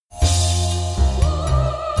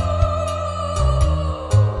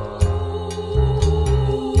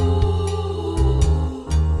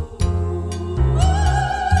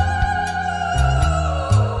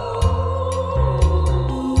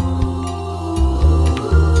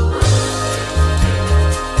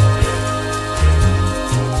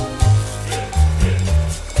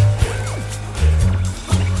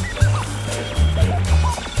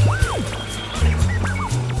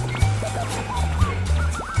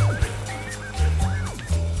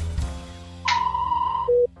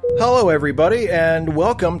Hello, everybody, and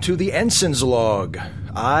welcome to the Ensign's Log.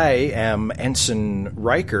 I am Ensign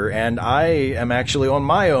Riker, and I am actually on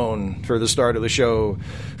my own for the start of the show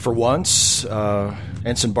for once.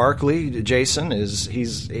 Ensign Barkley, Jason,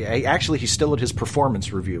 he's still at his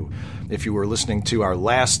performance review. If you were listening to our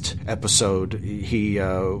last episode, he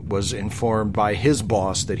was informed by his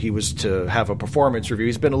boss that he was to have a performance review.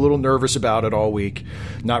 He's been a little nervous about it all week,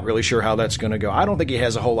 not really sure how that's going to go. I don't think he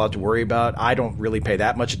has a whole lot to worry about. I don't really pay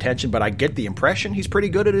that much attention, but I get the impression he's pretty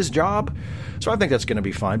good at his job, so I think that's going to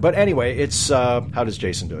be fine. But anyway, it's how does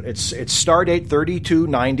Jason do it? It's Stardate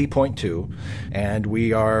 3290.2, and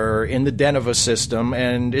we are in the Deneva system,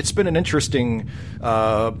 and it's been an interesting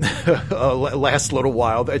last little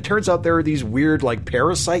while. It turns out there are these weird, like,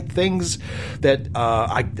 parasite things that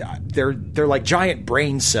they're like giant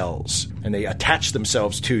brain cells, and they attach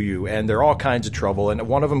themselves to you, and they're all kinds of trouble. And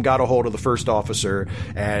one of them got a hold of the first officer,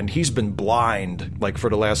 and he's been blind, like, for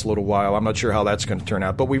the last little while. I'm not sure how that's going to turn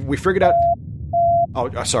out, but we figured out...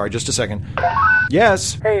 Oh, sorry, just a second.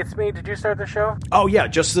 Yes? Hey, it's me. Did you start the show? Oh, yeah,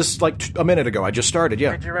 just this, a minute ago. I just started,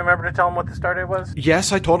 yeah. Did you remember to tell him what the start date was?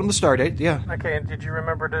 Yes, I told him the start date, yeah. Okay, and did you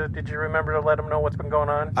remember to let him know what's been going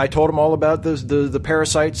on? I told him all about the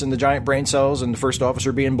parasites and the giant brain cells and the first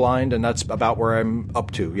officer being blind, and that's about where I'm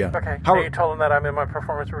up to, yeah. Okay. You told him that I'm in my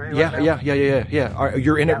performance review yeah, right now? Yeah.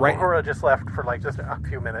 You're in it right... Uhura just left for, just a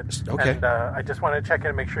few minutes. Okay. And I just wanted to check in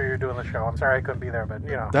and make sure you're doing the show. I'm sorry I couldn't be there, but,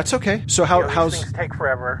 That's okay. So these things take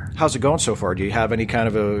forever. How's it going so far? Do you have any kind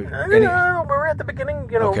of a... We're at the beginning,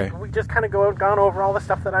 Okay. We just kind of gone over all the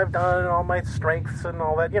stuff that I've done and all my strengths and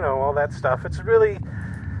all that, all that stuff. It's really...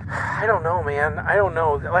 I don't know, man. I don't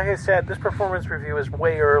know. Like I said, this performance review is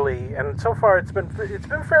way early, and so far it's been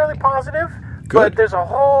fairly positive. Good. But there's a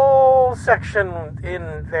whole section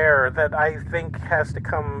in there that I think has to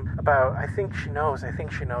come about. I think she knows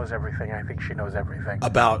everything.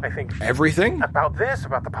 About everything? About this,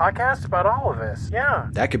 about the podcast, about all of this. Yeah.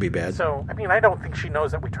 That could be bad. So, I don't think she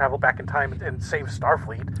knows that we travel back in time and save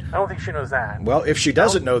Starfleet. I don't think she knows that. Well, if she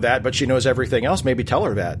doesn't know that, but she knows everything else, maybe tell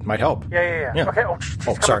her that. Might help. Yeah. Okay. She's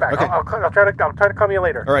coming sorry. back. Okay. I'll try to call you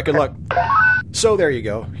later. All right. Good luck. So there you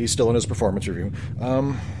go. He's still in his performance review.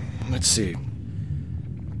 Let's see.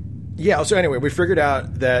 Yeah, so anyway, we figured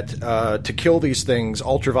out that to kill these things,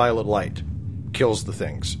 ultraviolet light kills the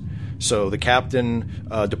things. So the captain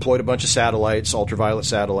deployed a bunch of satellites, ultraviolet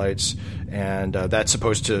satellites, and that's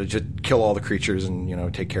supposed to just kill all the creatures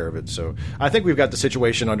and, take care of it. So I think we've got the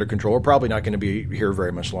situation under control. We're probably not going to be here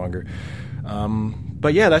very much longer.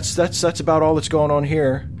 But yeah, that's about all that's going on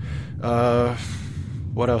here.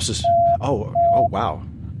 What else is... Oh, wow.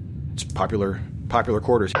 It's popular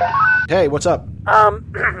quarters. Hey, what's up?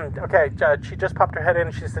 Okay, she just popped her head in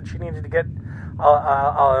and she said she needed to get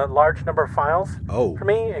a large number of files for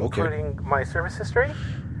me, including my service history,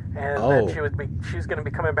 and that she was going to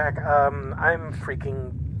be coming back. I'm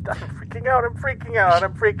freaking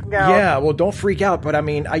out. Yeah, well, don't freak out, but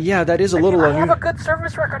that is a little unusual. I have a good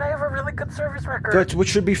service record. I have a really good service record. Which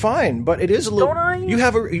should be fine, but it is a little... Don't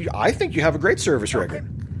I? I think you have a great service record.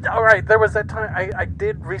 All right, there was that time I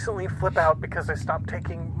did recently flip out because I stopped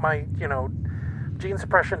taking my, gene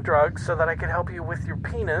suppression drugs so that I could help you with your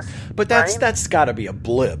penis. But that's got to be a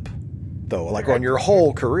blip, though, on your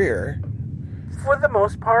whole career. For the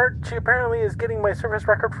most part, she apparently is getting my service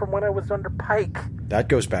record from when I was under Pike. That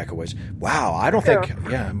goes back a ways. Wow, I don't think...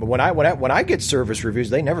 Yeah, but when I get service reviews,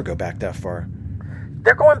 they never go back that far.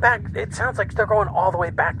 They're going back... It sounds like they're going all the way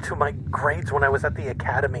back to my grades when I was at the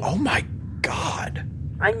academy. Oh, my God.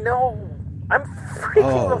 I know. I'm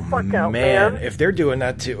freaking the fuck out, man. If they're doing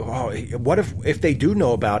that too, what if they do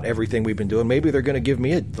know about everything we've been doing? Maybe they're going to give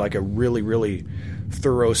me a really, really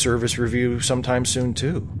thorough service review sometime soon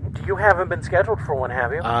too. You haven't been scheduled for one,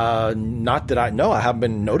 have you? Not that I know. I haven't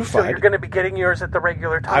been notified. So you're going to be getting yours at the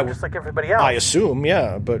regular time, just like everybody else. I assume,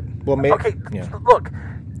 yeah. But maybe. Okay, yeah. Look,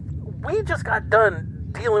 we just got done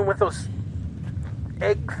dealing with those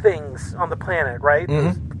egg things on the planet, right? Mm-hmm.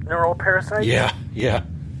 Those neural parasites. Yeah.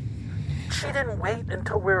 She didn't wait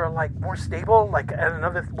until we were more stable,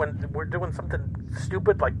 when we're doing something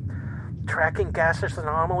stupid like tracking gaseous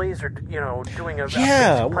anomalies or doing a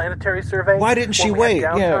planetary survey. Why didn't she wait?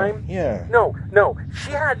 Yeah. No.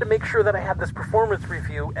 She had to make sure that I had this performance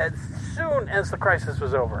review as soon as the crisis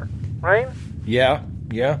was over, right? Yeah.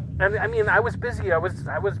 And I was busy. I was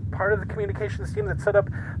part of the communications team that set up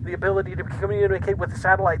the ability to communicate with the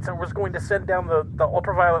satellites and was going to send down the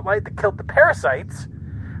ultraviolet light that killed the parasites.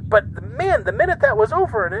 But the minute that was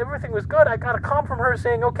over and everything was good, I got a call from her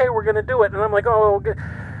saying, "Okay, we're going to do it." And I'm like, "Oh, okay."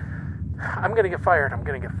 I'm going to get fired. I'm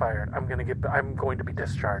going to be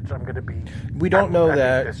discharged. We don't know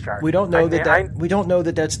that. We don't know we don't know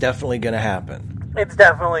that that's definitely going to happen. It's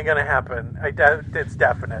definitely going to happen. It's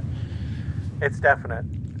definite. It's definite.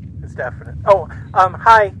 It's definite. Oh,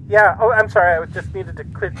 hi. Yeah. Oh, I'm sorry. I just needed to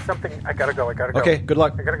clear something. I gotta go. Okay. Good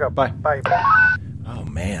luck. I gotta go. Bye. Bye. Oh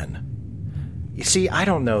man. You see, I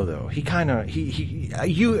don't know though. If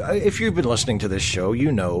you've been listening to this show,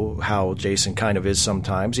 you know how Jason kind of is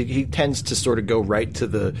sometimes. He tends to sort of go right to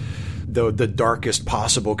the darkest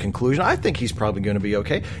possible conclusion. I think he's probably going to be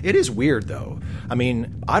okay. It is weird though. I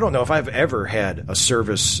mean, I don't know if I've ever had a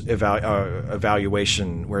service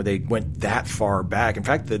evaluation where they went that far back. In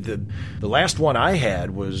fact, the last one I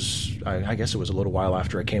had was, I guess it was a little while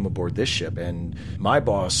after I came aboard this ship, and my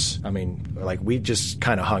boss, I mean, like, we just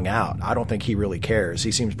kind of hung out. I don't think he really cares.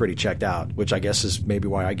 He seems pretty checked out, which I guess is maybe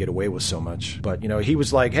why I get away with so much. But, he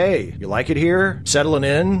was like, hey, you like it here? Settling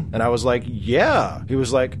in? And I was like, yeah. He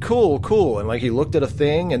was like, cool. And like, he looked at a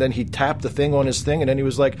thing, and then he tapped the thing on his thing, and then he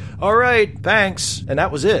was like, all right, thanks. And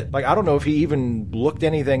that was it. Like, I don't know if he even looked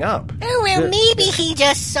anything up. Oh, well, maybe he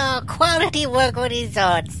just saw quality work on his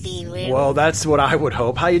own, Steven. Well, that's what I would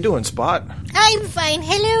hope. How you doing, Spot? I'm fine.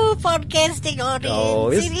 Hello, podcasting audience.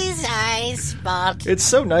 Oh, it is I, Spot. It's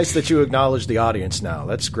so nice that you acknowledge the audience now.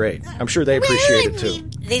 That's great. I'm sure they appreciate it, too.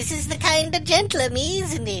 This is the kind of gentleman,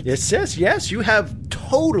 isn't it? It says, yes, you have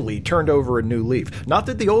totally turned over a new leaf. Not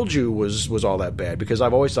that the old you was all that bad, because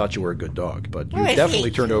I've always thought you were a good dog, but you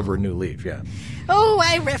definitely turned over a new leaf, yeah. Oh,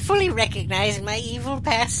 I fully recognize my evil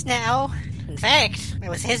past now. In fact, I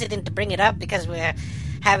was hesitant to bring it up because we're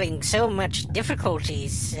having so much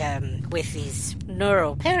difficulties with these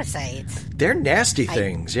neuroparasites. They're nasty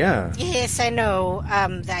things, yeah. Yes, I know.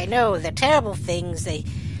 I know they're terrible things.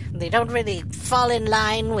 They don't really fall in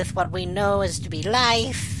line with what we know as to be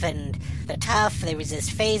life, and they're tough. They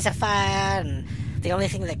resist phaser fire, and the only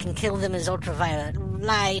thing that can kill them is ultraviolet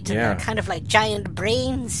light, and they're kind of like giant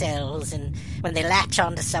brain cells, and when they latch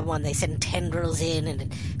onto someone, they send tendrils in, and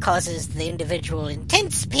it causes the individual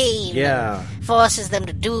intense pain, and forces them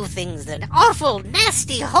to do things that awful,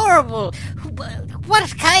 nasty, horrible.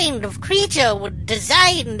 What kind of creature would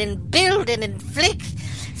design and build and inflict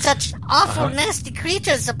such awful, nasty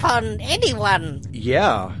creatures upon anyone?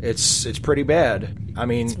 Yeah, it's pretty bad. I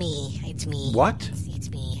mean... It's me. What? It's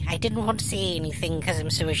me. I didn't want to say anything because I'm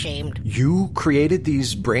so ashamed. You created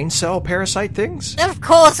these brain cell parasite things? Of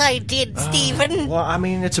course I did, Stephen. Well, I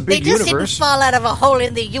mean, it's a big universe. They just didn't fall out of a hole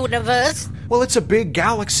in the universe. Well, it's a big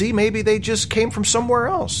galaxy. Maybe they just came from somewhere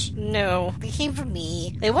else. No, they came from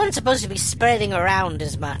me. They weren't supposed to be spreading around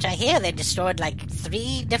as much. I hear they destroyed like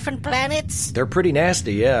 3 different planets. They're pretty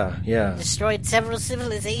nasty, yeah. Destroyed several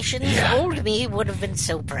civilizations. Yeah. Old me would have been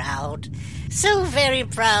so proud. So very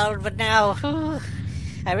proud, but now...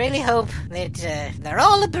 I really hope that they're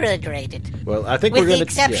all obliterated. Well, I think with the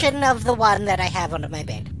exception of the one that I have under my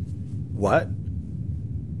bed. What?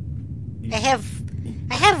 I have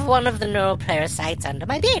one of the neuroparasites under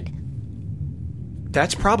my bed.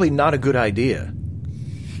 That's probably not a good idea.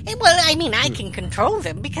 Well, I mean, I can control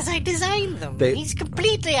them because I designed them. He's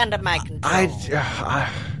completely under my control.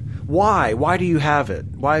 Why? Why do you have it?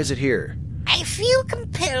 Why is it here? I feel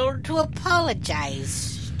compelled to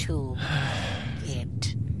apologize to it.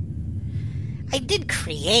 I did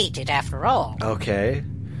create it, after all. Okay.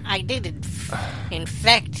 I did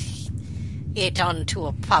infect it onto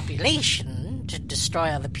a population to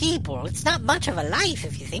destroy other people. It's not much of a life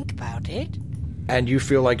if you think about it. And you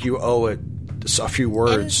feel like you owe it a few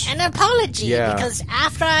words. An apology, because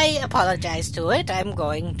after I apologize to it, I'm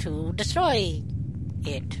going to destroy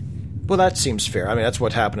it. Well, that seems fair. I mean, that's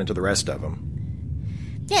what's happening to the rest of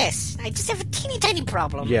them. Yes, I just have a teeny tiny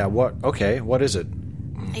problem. Yeah, what? Okay, what is it?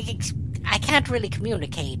 I can't really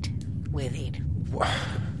communicate with it.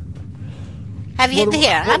 Have you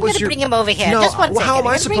here? I'm going to bring him over here. No, just 1 second. How am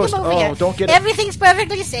I supposed to? Oh, don't get it. Everything's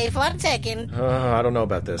perfectly safe. 1 second. I don't know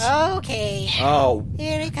about this. Okay. Oh.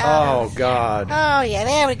 Here he comes. Oh, God. Oh, yeah,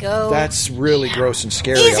 there we go. That's really gross and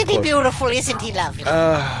scary. Isn't he beautiful? Isn't he lovely?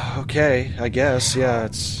 Okay, I guess. Yeah,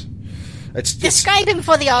 it's describe him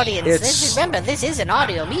for the audience. Remember, this is an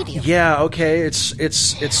audio medium. Yeah, okay.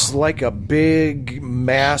 It's like a big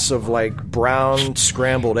mass of like brown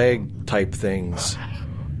scrambled egg type things.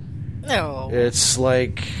 No. It's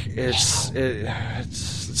like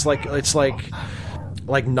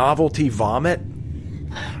novelty vomit.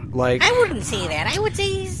 Like I wouldn't say that. I would say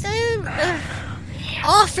he's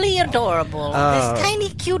awfully adorable. This tiny,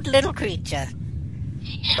 cute little creature.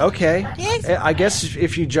 Okay. Yes. I guess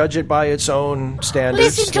if you judge it by its own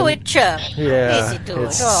standards. Listen to it chirp. Yeah. Listen to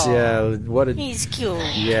it. Yeah. He's cute.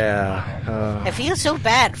 Yeah. I feel so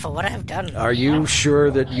bad for what I've done. Are you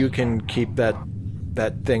sure that you can keep that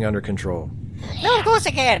thing under control? No, of course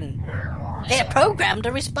I can. They're programmed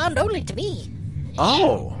to respond only to me.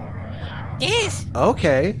 Oh. Yes.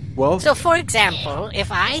 Okay. Well. So, for example,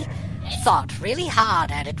 if I thought really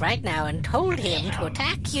hard at it right now and told him to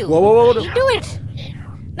attack you, whoa. he'd do it.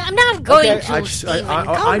 No, I'm not going to, Stephen.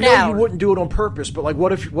 I know you wouldn't do it on purpose, but like,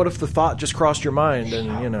 what if the thought just crossed your mind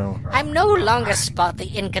and, you know? I'm no longer Spot the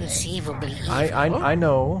inconceivably evil. I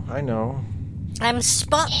know. I'm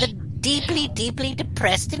Spot the deeply, deeply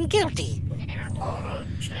depressed and guilty.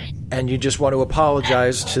 And you just want to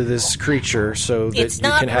apologize to this creature so that it's you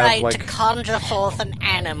can have, not right to conjure forth an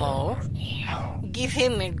animal, give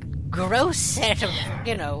him a gross set of,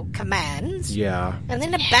 commands. Yeah. And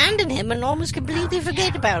then abandon him and almost completely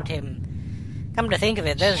forget about him. Come to think of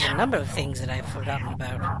it, there's a number of things that I've forgotten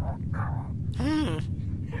about.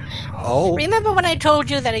 Oh. Remember when I told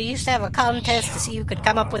you that I used to have a contest to see who could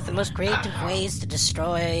come up with the most creative ways to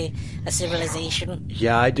destroy a civilization?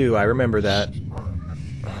 Yeah, I do. I remember that.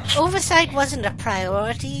 Oversight wasn't a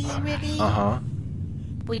priority, really. Uh-huh.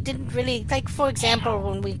 We didn't really... Like, for example,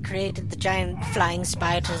 when we created the giant flying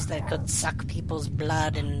spiders that could suck people's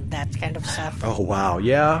blood and that kind of stuff. Oh, wow.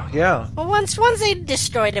 Yeah. Well, once they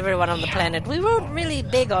destroyed everyone on the planet, we weren't really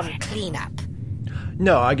big on cleanup.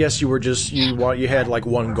 No, I guess you were just... You had, like,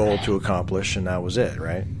 one goal to accomplish, and that was it,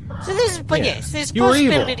 right? So there's... But yeah. yes, there's you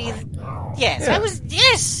possibility... Were evil. Yes, yeah. I was...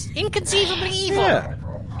 Yes! Inconceivably evil. Yeah,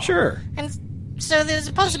 sure. And... So there's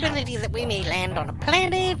a possibility that we may land on a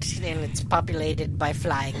planet, and it's populated by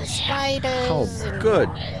flying spiders. Oh, good.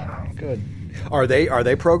 Are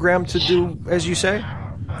they programmed to do as you say?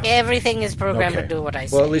 Everything is programmed to do what I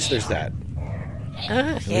say. Well, at least there's that.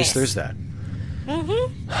 At least there's that.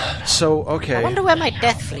 Mm-hmm. So, okay. I wonder where my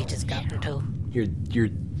death fleet has gotten to.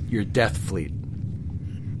 Your death fleet?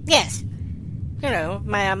 Yes.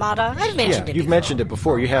 My armada. I've mentioned it. You've mentioned it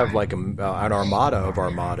before. You have like an armada of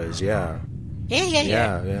armadas, yeah.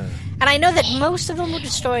 Yeah. And I know that most of them were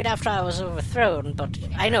destroyed after I was overthrown, but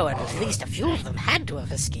I know at least a few of them had to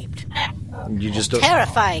have escaped. You just don't...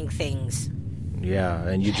 Terrifying things. Yeah,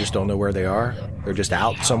 and you just don't know where they are? They're just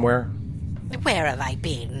out somewhere? Where have I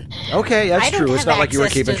been? Okay, that's true. It's not like you were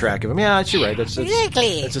keeping to... track of them. Yeah, you're right.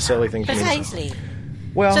 Exactly. That's a silly thing to do. Precisely.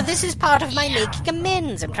 Well, so this is part of my making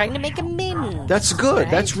amends. I'm trying to make amends. That's good.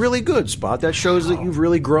 Right? That's really good, Spot. That shows that you've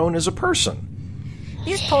really grown as a person.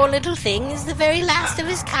 This poor little thing is the very last of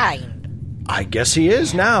his kind. I guess he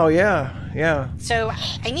is now, yeah. So,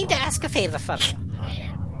 I need to ask a favor from you.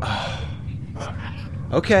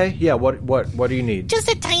 Okay, yeah, what do you need? Just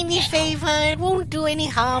a tiny favor. It won't do any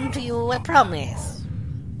harm to you, I promise.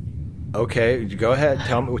 Okay, go ahead.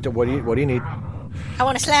 Tell me, what do you need? I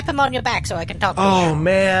want to slap him on your back so I can talk to Oh him.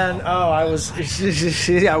 man! Oh, I was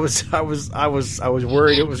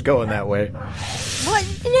worried it was going that way. What?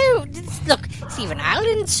 No, look, Stephen. I'll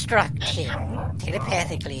instruct him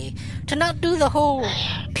telepathically to not do the whole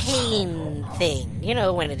pain thing.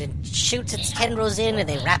 When it shoots its tendrils in and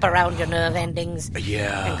they wrap around your nerve endings,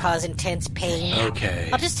 and cause intense pain. Okay.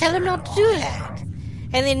 I'll just tell him not to do that,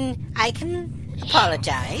 and then I can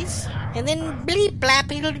apologize, and then bleep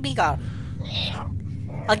blap, it'll be gone.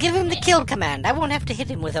 I'll give him the kill command. I won't have to hit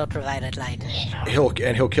him with ultraviolet light. He'll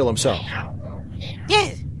kill himself.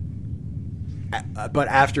 Yes. But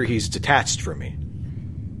after he's detached from me.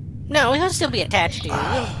 No, he'll still be attached to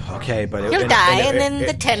you. Okay, but he'll die, and then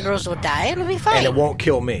the tendrils will die. It'll be fine. And it won't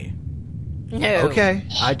kill me. No. Okay,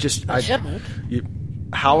 I shouldn't.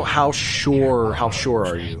 How sure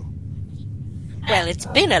are you? Well, it's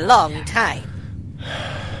been a long time.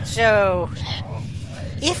 So,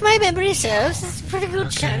 if my memory serves, there's a pretty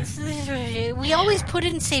good chance. We always put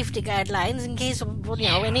in safety guidelines in case,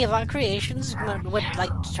 any of our creations would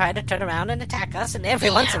try to turn around and attack us. And every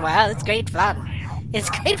once in a while, it's great fun. It's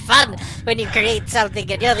great fun when you create something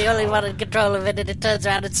and you're the only one in control of it, and it turns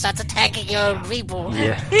around and starts attacking your own people.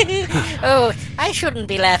 Yeah. Oh, I shouldn't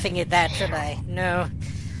be laughing at that, should I? No,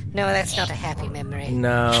 that's not a happy memory.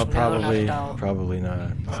 No, probably, not at all. Probably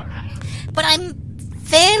not. But I'm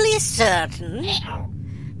fairly certain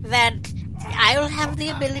that I'll have the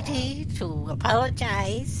ability to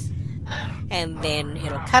apologize, and then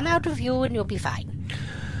it'll come out of you and you'll be fine.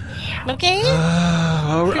 Okay?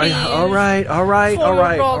 All right. Please.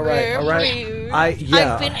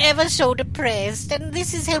 I've been ever so depressed, and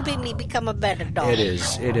this is helping me become a better dog. It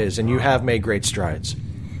is, and you have made great strides.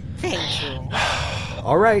 Thank you.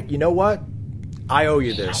 All right, you know what? I owe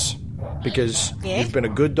you this. because you've been a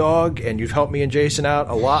good dog and you've helped me and Jason out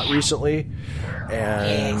a lot recently.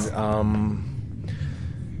 And,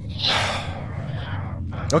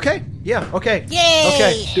 okay. Yeah, okay. Yay!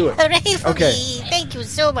 Okay, do it. Hooray for me. Thank you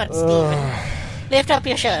so much, Stephen. Lift up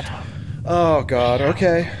your shirt. Oh, God.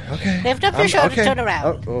 Okay. Lift up your shirt and turn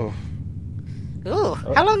around. Ooh,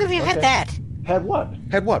 how long have you had that? Had what?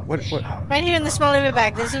 What? Right here in the small of your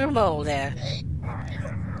back, there's a little mole there.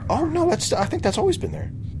 Oh, no, I think that's always been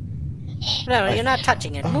there. No, you're not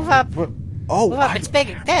touching it. Move up. Move up, it's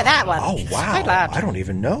bigger. There, that one. Oh, wow. Quite large. I don't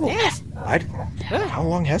even know. Yes. How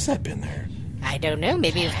long has that been there? I don't know.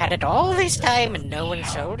 Maybe you've had it all this time and no one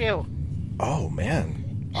told you. Oh,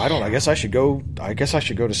 man. I guess I should go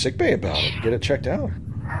to sickbay about it. Get it checked out.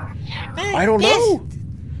 I don't know. Oh,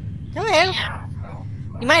 well.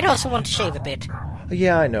 You might also want to shave a bit.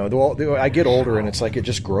 Yeah, I know. I get older and it's like it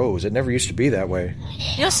just grows. It never used to be that way.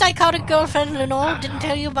 Your psychotic girlfriend-in-law didn't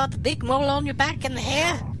tell you about the big mole on your back and the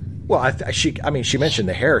hair? Well, she mentioned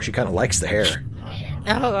the hair. She kind of likes the hair.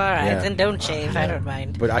 Oh, all right. Yeah. Then don't shave. I don't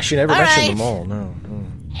mind. But she never mentioned the mole. No.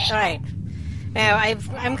 All right. Now,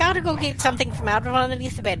 I'm going to go get something from out from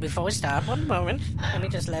underneath the bed before we start. One moment. Let me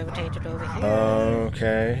just levitate it over here.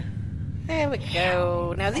 Okay. There we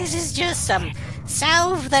go. Now, this is just some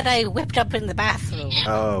salve that I whipped up in the bathroom.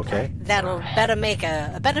 Oh, okay. That'll better make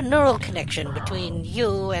a better neural connection between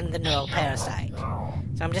you and the neural parasite.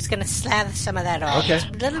 So I'm just going to slather some of that on. Okay. It's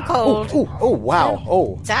a little cold. Oh, wow.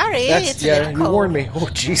 Oh. Sorry, it's a little cold. You warned me. Oh,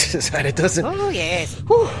 Jesus. And it doesn't... Oh, yes.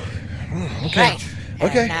 Whew. Okay. Right.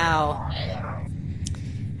 Okay.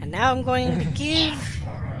 And now I'm going to give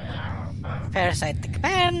the parasite the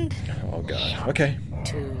command. Oh, God. Okay.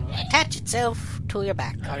 To attach itself to your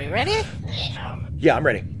back. Are you ready? Yeah, I'm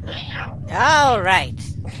ready. All right.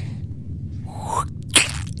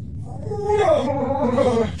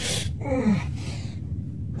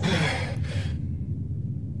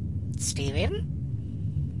 Steven?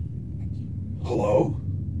 Hello?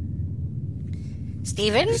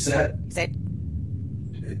 Steven? Is that...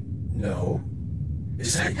 No.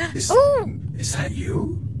 Is that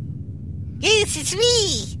you? Yes, it's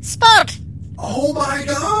me, Spot. Oh my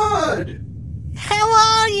God! How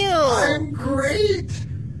are you? I'm great.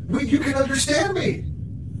 You can understand me.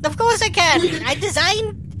 Of course I can. I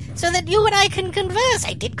designed so that you and I can converse.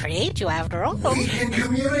 I did create you after all. We can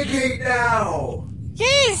communicate now.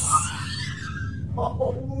 Yes.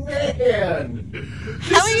 Oh man.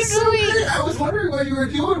 How are you doing? Great. I was wondering what you were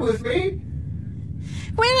doing with me.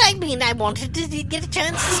 Well, I mean, I wanted to get a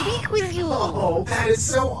chance to speak with you. Oh, that is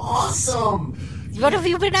so awesome. What have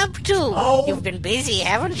you been up to? Oh, you've been busy,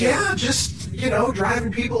 haven't you? Yeah, just,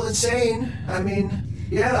 driving people insane. I mean,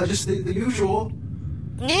 yeah, just the usual.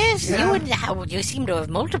 Yes, yeah. You seem to have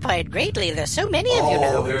multiplied greatly. There's so many of you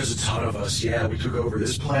now. Oh, there's a ton of us. Yeah, we took over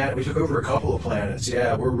this planet. We took over a couple of planets.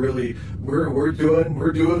 Yeah, we're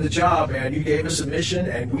doing the job, man. You gave us a mission,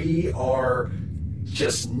 and we are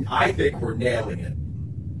I think we're nailing it.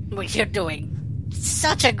 Well, you're doing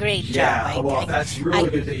such a great job. Yeah, that's really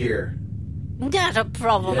good to hear. Not a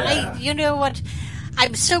problem. Yeah. You know what?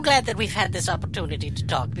 I'm so glad that we've had this opportunity to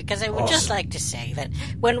talk, because I would just like to say that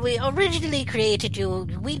when we originally created you,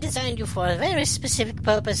 we designed you for a very specific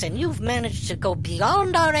purpose, and you've managed to go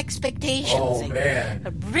beyond our expectations. Oh, man.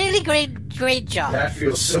 A really great job. That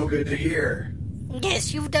feels so good to hear.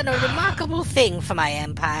 Yes, you've done a remarkable thing for my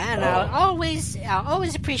empire, and I'll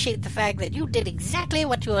always appreciate the fact that you did exactly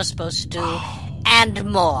what you were supposed to do, and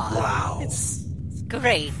more. Wow. It's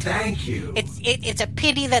great. Thank you. It's a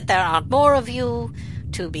pity that there aren't more of you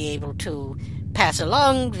to be able to pass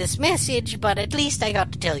along this message, but at least I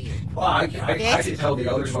got to tell you. Well, I can tell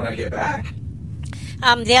the others when I get back.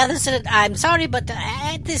 The others, I'm sorry, but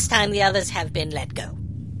at this time the others have been let go.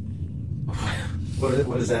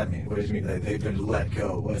 What does that mean? What does it mean that they've been let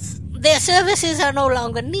go? Their services are no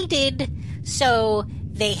longer needed, so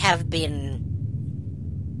they have been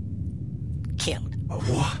killed.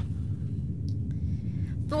 What?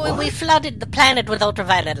 We flooded the planet with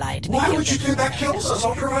ultraviolet light. Why would you think that kills us?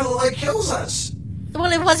 Ultraviolet light kills us.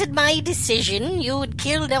 Well, it wasn't my decision. You had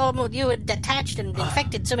you had attached and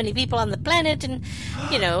infected so many people on the planet, and,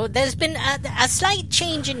 there's been a slight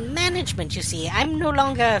change in management, you see. I'm no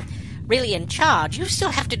longer really in charge. You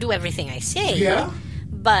still have to do everything I say. Yeah?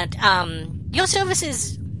 But, your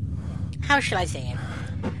services... How shall I say it?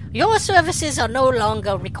 Your services are no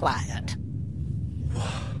longer required.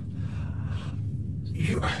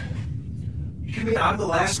 You mean I'm the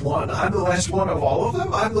last one? I'm the last one of all of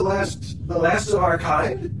them? I'm the last of our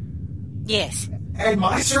kind? Yes. And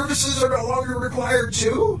my services are no longer required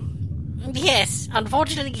too? Yes.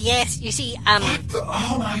 Unfortunately, yes. You see,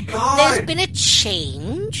 oh my God! There's been a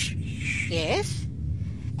change. Yes.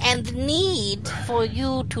 And the need for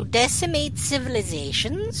you to decimate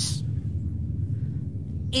civilizations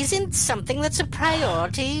isn't something that's a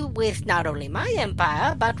priority with not only my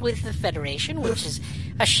empire, but with the Federation, which is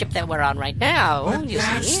a ship that we're on right now, but you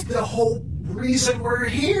that's see. The whole reason we're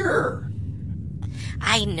here.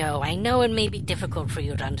 I know, it may be difficult for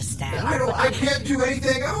you to understand. I can't do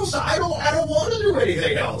anything else. I don't want to do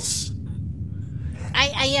anything else.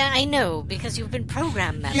 I know, because you've been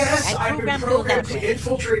programmed that way. Yes, I've been programmed to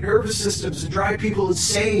infiltrate nervous systems and drive people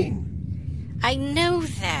insane. I know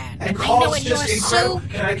that. And cause just incredible...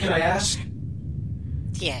 Can I ask?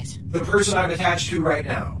 Yes. The person I'm attached to right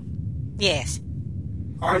now. Yes.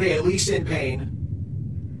 Are they at least in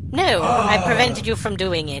pain? No, I prevented you from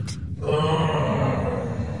doing it.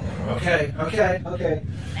 Okay.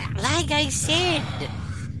 Like I said,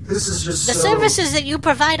 this is just the services that you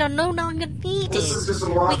provide are no longer needed. This is just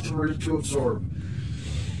a lot to absorb.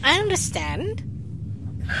 I understand.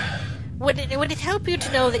 Would it help you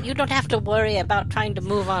to know that you don't have to worry about trying to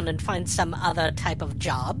move on and find some other type of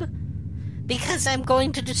job? Because I'm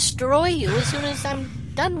going to destroy you as soon as I'm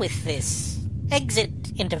done with this exit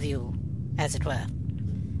interview, as it were.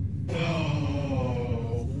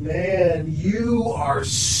 Oh, man, you are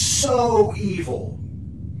so evil.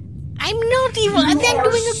 I'm not evil. I'm doing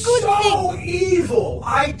a good thing. So evil.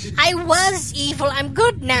 I was evil. I'm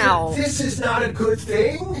good now. This is not a good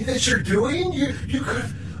thing that you're doing. You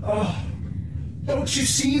could. Oh, don't you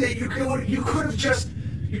see that you could have just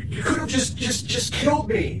killed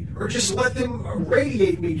me, or just let them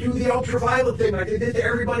radiate me, do the ultraviolet thing like they did to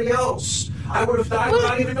everybody else. I would have died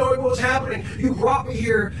without even knowing what was happening. You brought me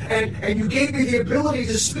here, and you gave me the ability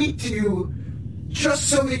to speak to you, just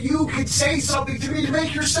so that you could say something to me to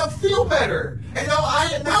make yourself feel better. And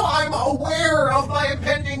now I'm aware of my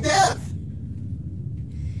impending death.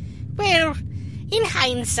 Well, in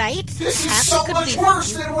hindsight, this is so much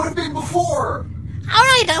worse than it would have been before. All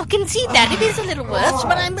right, I'll concede that. It is a little worse,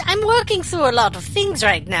 but I'm working through a lot of things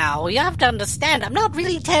right now. You have to understand, I'm not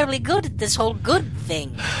really terribly good at this whole good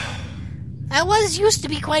thing. I used to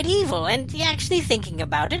be quite evil, and actually thinking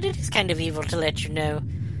about it, it is kind of evil to let you know,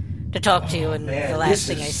 to talk to you, and the last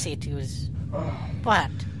thing I say to you is...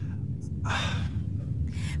 What?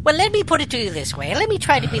 Well, let me put it to you this way. Let me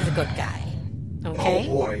try to be the good guy. Okay?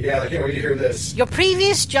 Oh boy, yeah, I can't wait to hear this. Your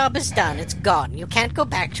previous job is done. It's gone. You can't go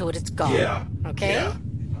back to it. It's gone. Yeah. Okay? Yeah.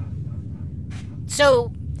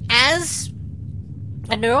 So, as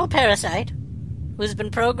a neural parasite who's been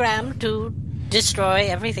programmed to destroy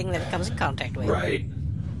everything that it comes in contact with. Right.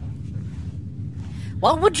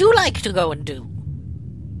 What would you like to go and do?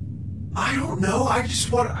 I don't know. I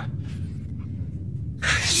just want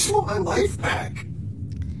my life back.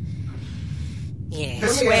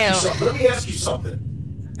 Yes, let me ask you something.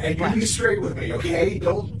 And you be straight with me, okay?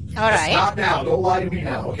 All right. Stop now. Don't lie to me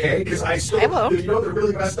now, okay? Because I won't. You know the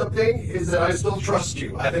really messed up thing is that I still trust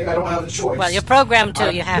you. I think I don't have a choice. Well, you're programmed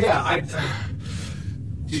to. You have to.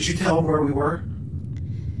 Did you tell them where we were?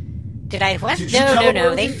 Did I what? Did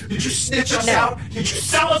No. Did you snitch us out? Did you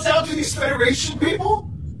sell us out to these Federation people?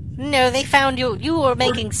 No, they found you. You were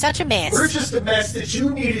making such a mess. We're just a mess that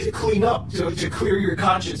you needed to clean up to clear your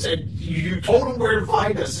conscience, and you told them where to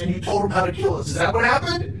find us, and you told them how to kill us. Is that what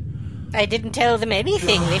happened? I didn't tell them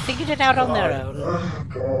anything. They figured it out on their own. Oh,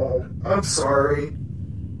 God. I'm sorry.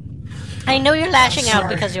 I know you're lashing out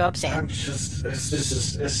because you're upset.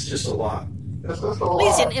 It's just a lot.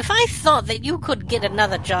 Listen, if I thought that you could get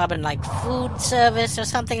another job in, like, food service or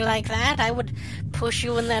something like that, I would push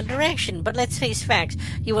you in that direction. But let's face facts.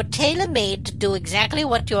 You were tailor-made to do exactly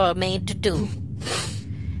what you're made to do.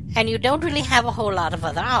 And you don't really have a whole lot of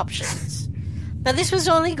other options. Now, this was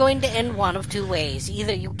only going to end one of two ways.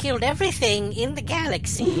 Either you killed everything in the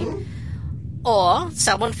galaxy, or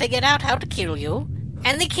someone figured out how to kill you,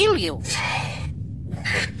 and they kill you.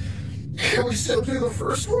 Can we still do the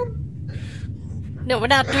first one? No, we're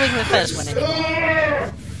not doing the first one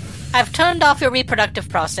anymore. I've turned off your reproductive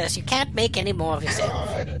process. You can't make any more of yourself.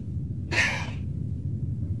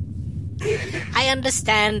 I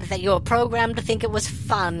understand that you're programmed to think it was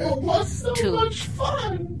fun. It was so much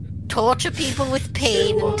fun. Torture people with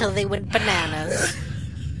pain until they went bananas.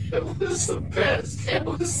 It was the best. It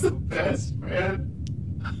was the best, man.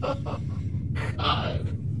 Oh,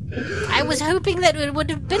 God. I was hoping that it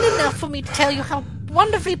would have been enough for me to tell you how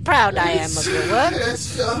wonderfully proud I am of your work.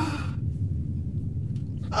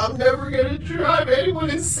 I'm never going to drive anyone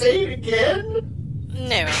insane again.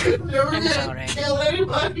 No, I'm never I'm going sorry. to kill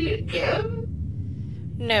anybody again.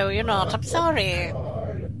 No, you're not. I'm sorry.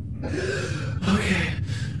 Okay.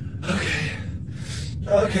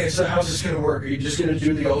 Okay, so how's this going to work? Are you just going to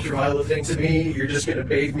do the ultraviolet thing to me? You're just going to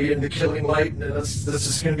bathe me in the killing light, and that's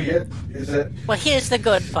just going to be it? Is that... Well, here's the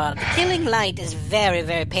good part. The killing light is very,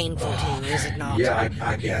 very painful to you, is it not? Yeah,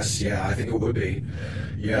 I guess. Yeah, I think it would be.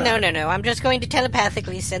 Yeah. No. I'm just going to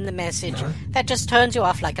telepathically send the message that just turns you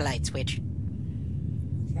off like a light switch.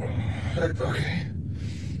 Okay.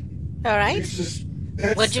 All right?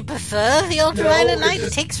 Would you prefer the ultraviolet light?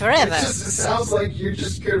 It takes forever. It sounds like you're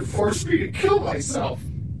just going to force me to kill myself.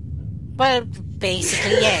 Well,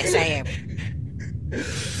 basically, yes, I am.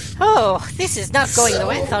 Oh, this is not going the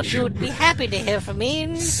way I thought you would be happy to hear from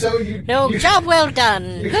me. Job well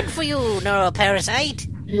done. Good for you, neuroparasite.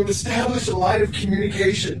 You established a line of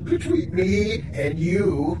communication between me and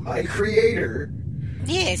you, my creator.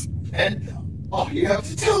 Yes. And all you have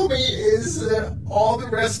to tell me is that all the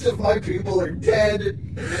rest of my people are dead,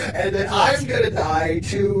 and that I'm going to die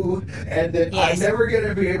too, and that I'm never going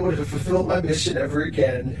to be able to fulfill my mission ever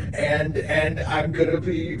again, and I'm going to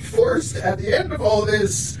be forced at the end of all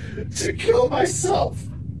this to kill myself.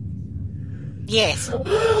 Yes.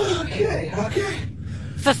 Okay.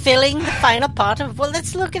 Fulfilling the final part of... Well,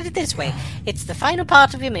 let's look at it this way. It's the final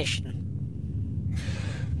part of your mission.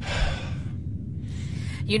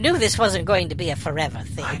 You knew this wasn't going to be a forever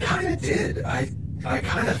thing. I kind of did. I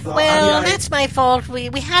kind of thought... Well, that's my fault.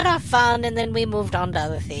 We had our fun, and then we moved on to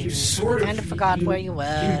other things. You sort of... kind of forgot where you were.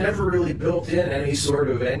 You never really built in any sort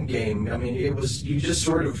of end game. I mean, it was... You just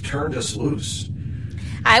sort of turned us loose.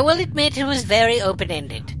 I will admit it was very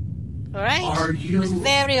open-ended. All right? Are you... It was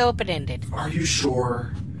very open-ended. Are you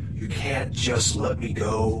sure you can't just let me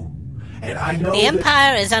go? And I know the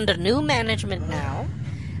Empire is under new management now.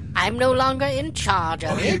 I'm no longer in charge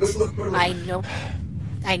of it. But look.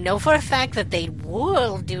 I know for a fact that they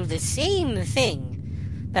will do the same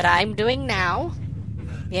thing that I'm doing now.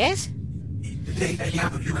 Yes? But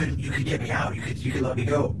you could get me out. You could let me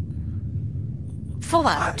go. For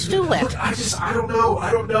what? To do what? Look, I don't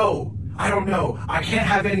know. I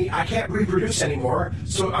can't reproduce anymore,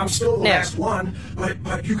 so I'm still the last one,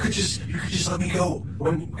 but you could just let me go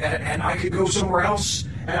and I could go somewhere else,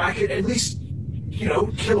 and I could at least,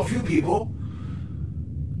 kill a few people.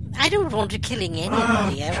 I don't want you killing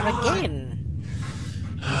anybody ever again.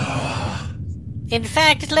 In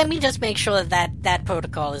fact, let me just make sure that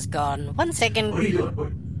protocol is gone. 1 second. What are you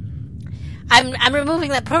doing? I'm removing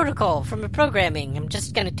that protocol from the programming. I'm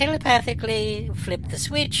just going to telepathically flip the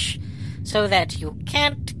switch so that you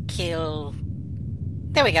can't kill...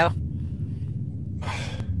 There we go.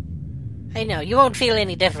 I know, you won't feel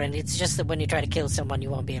any different. It's just that when you try to kill someone,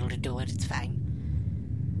 you won't be able to do it. It's fine.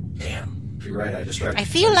 Damn, you're right. I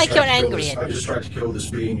feel like you're angry at me. I just tried to kill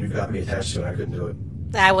this being you've got me attached to, and I couldn't do it.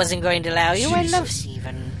 I wasn't going to allow you. Jesus. I love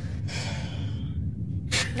Steven.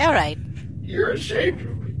 All right. You're ashamed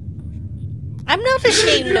of me. I'm not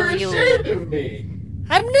ashamed of you. You're ashamed of me.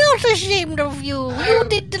 I'm not ashamed of you. You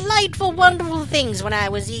did delightful, wonderful things when I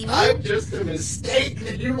was evil. I'm just a mistake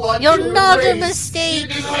that you want You're to erase. not a mistake.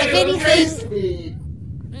 If anything... Me.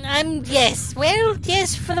 Yes,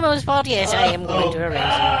 for the most part, yes, I am going to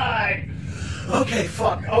erase you. Okay,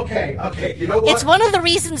 fuck. Okay. You know what? It's one of the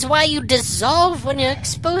reasons why you dissolve when you're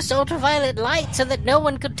exposed to ultraviolet light, so that no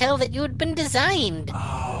one could tell that you had been designed.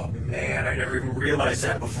 Oh, man, I never even realized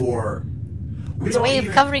that before. It's a way of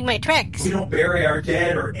covering my tracks. We don't bury our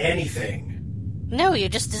dead or anything. No, you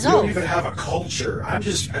just dissolve. We don't even have a culture.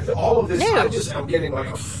 All of this, no. I'm getting like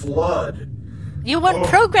a flood. You weren't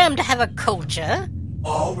programmed to have a culture.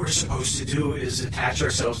 All we're supposed to do is attach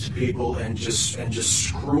ourselves to people and just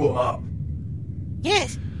screw them up.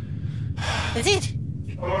 Yes. That's it.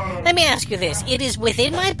 Let me ask you this. It is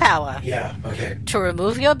within my power to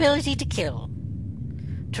remove your ability to kill.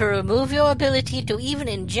 To remove your ability to even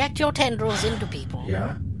inject your tendrils into people.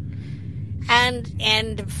 Yeah.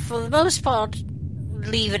 And for the most part,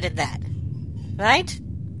 leave it at that. Right?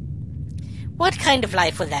 What kind of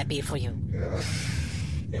life would that be for you?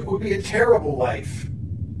 It would be a terrible life.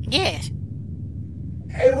 Yes.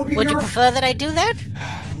 It would be you prefer that I do that?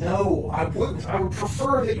 No, I wouldn't. I would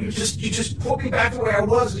prefer that you just put me back the way I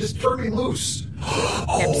was and just turn me loose.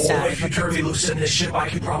 If you turn me loose in this ship, I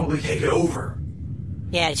could probably take it over.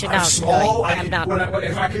 Yeah, it should I'm not. small. No,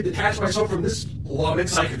 if I could detach myself from this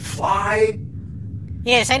lummox, I could fly.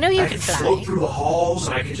 Yes, I know you can fly. I could float through the halls,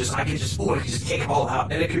 and I could just take them all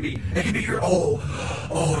out. And it could be your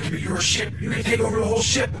it could be your ship. You could take over the whole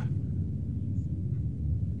ship.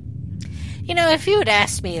 If you had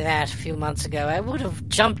asked me that a few months ago, I would have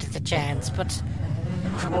jumped at the chance. But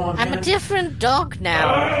come on, I'm a different dog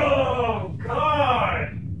now. Oh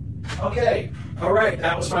God! Okay, all right.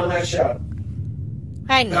 That was my last shot.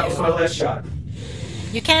 I know. That was my last shot.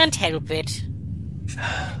 You can't help it.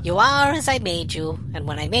 You are as I made you, and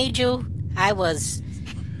when I made you, I was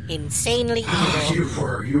insanely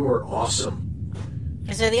evil. You were awesome.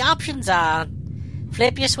 So the options are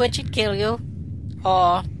flip your switch and kill you,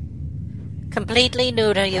 or completely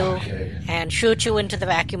neuter you and shoot you into the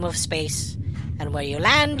vacuum of space. And where you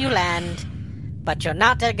land, but you're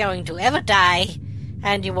not going to ever die,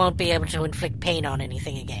 and you won't be able to inflict pain on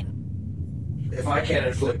anything again. If I can't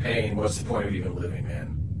inflict pain, what's the point of even living,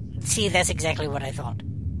 man? See, that's exactly what I thought.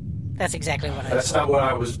 That's not what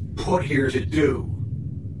I was put here to do.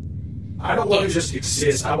 I don't want to just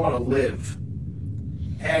exist. I want to live.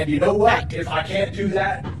 And you know what? Right. If I can't do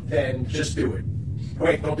that, then just do it.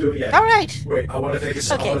 Wait, don't do it yet. All right. Wait, I want to think of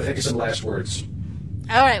some last words.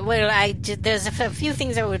 All right. Well, there's a few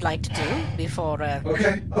things I would like to do before.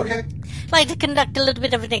 Okay. I'd like to conduct a little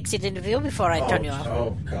bit of an exit interview before I turn you off.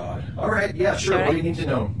 Oh God. All right. Yeah. Sure. What do you need to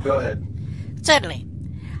know? Go ahead. Certainly.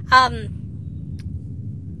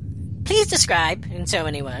 Please describe, in so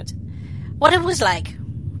many words, what it was like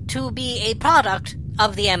to be a product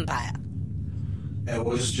of the Empire. It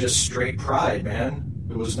was just straight pride, man.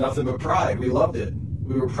 It was nothing but pride. We loved it.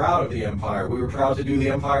 We were proud of the Empire. We were proud to do the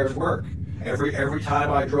Empire's work. Every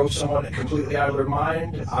time I drove someone completely out of their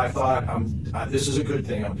mind, I thought, this is a good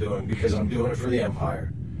thing I'm doing because I'm doing it for the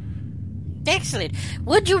Empire. Excellent.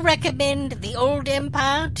 Would you recommend the old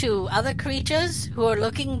Empire to other creatures who are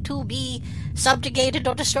looking to be subjugated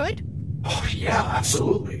or destroyed? Oh, yeah,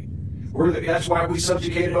 absolutely. That's why we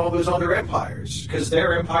subjugated all those other empires, because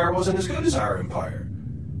their empire wasn't as good as our empire.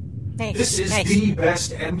 Nice. This is the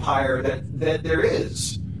best empire that there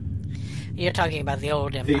is. You're talking about the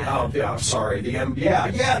old empire. I'm sorry. The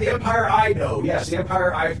empire I know. Yes, the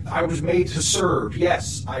empire I was made to serve.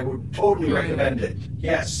 Yes, I would totally recommend it.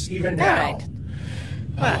 Yes, even now. All right.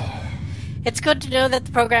 Well, it's good to know that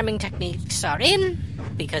the programming techniques are in,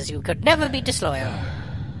 because you could never be disloyal.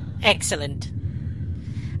 Excellent.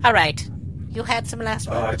 All right. You had some last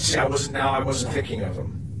words. I wasn't thinking of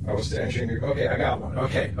them. I was answering your... Okay, I got one.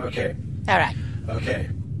 Okay. All right.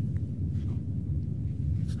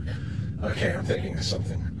 Okay, I'm thinking of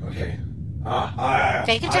something. Okay.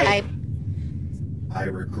 Take your time. I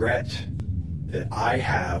regret that I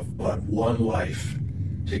have but one life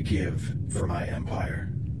to give for my empire.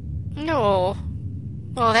 No.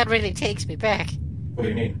 Oh, that really takes me back. What do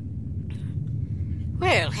you mean?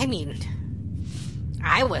 Well, I mean,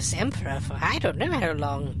 I was emperor for I don't know how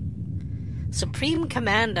long. Supreme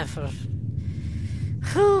commander for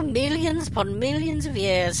millions upon millions of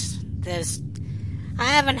years. I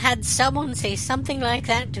haven't had someone say something like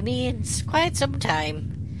that to me in quite some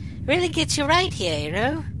time. Really gets you right here, you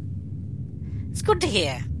know? It's good to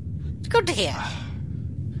hear.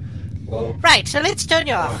 Well, right, so let's turn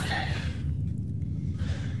you off. Okay.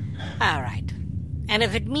 All right. And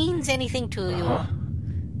if it means anything to you,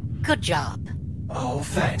 good job. Oh,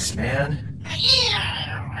 thanks, man.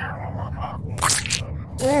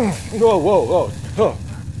 Whoa.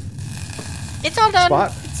 It's all done.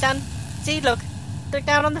 Spot. It's done. See, look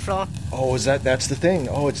down on the floor. Oh, that's the thing.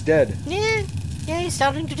 Oh, it's dead. Yeah, it's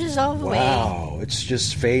starting to dissolve away. Wow, it's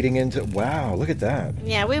just fading into... Wow, look at that.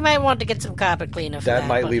 Yeah, we might want to get some carpet cleaner for that. That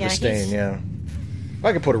might leave a stain, yeah.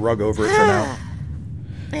 I could put a rug over it for now.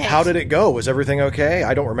 Yes. How did it go? Was everything okay?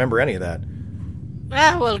 I don't remember any of that.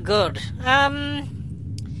 Well, good.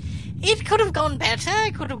 It could have gone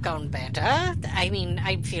better. I mean,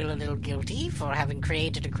 I feel a little guilty for having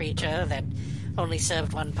created a creature that only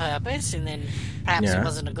served one purpose, and then perhaps it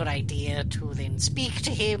wasn't a good idea to then speak to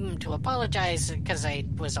him, to apologize, because I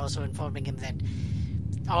was also informing him that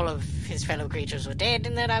all of his fellow creatures were dead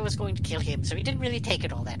and that I was going to kill him, so he didn't really take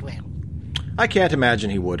it all that well. I can't imagine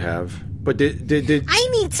he would have. But did... I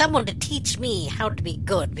need someone to teach me how to be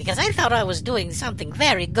good, because I thought I was doing something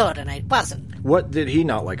very good, and I wasn't. What did he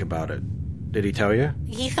not like about it? Did he tell you?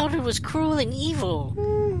 He thought it was cruel and evil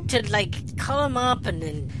to, call him up, and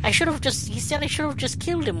then he said I should have just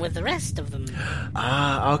killed him with the rest of them.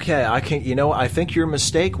 Okay. I think your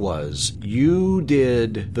mistake was you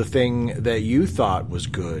did the thing that you thought was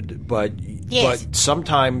good, but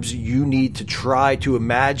sometimes you need to try to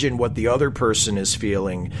imagine what the other person is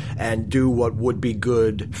feeling and do what would be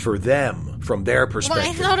good for them from their perspective.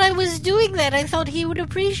 Well, I thought I was doing that. I thought he would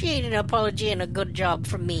appreciate an apology and a good job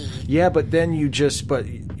from me. Yeah, but then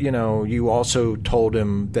you also told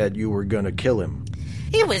him that you were going to kill him.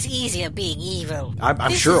 It was easier being evil.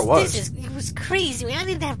 I'm sure it was. It was crazy. I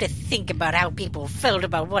didn't have to think about how people felt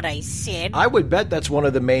about what I said. I would bet that's one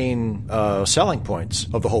of the main selling points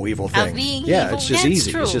of the whole evil thing. Of being evil? That's It's just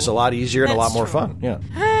easy. True. It's just a lot easier and a lot more fun. Yeah.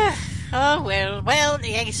 Oh, well,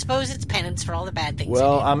 I suppose it's penance for all the bad things.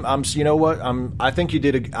 Well, you know what? I think you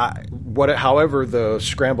did however the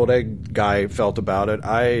scrambled egg guy felt about it,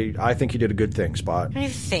 I think you did a good thing, Spot.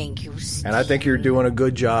 Thank you, Steve. And I think you're doing a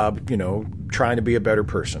good job, trying to be a better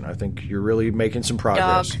person. I think you're really making some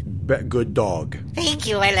progress. Good dog. Thank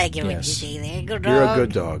you. I like it when you say that. Good dog. You're a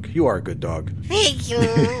good dog. You are a good dog. Thank you.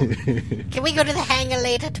 Can we go to the hangar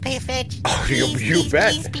later to pay a fetch? Oh, please, you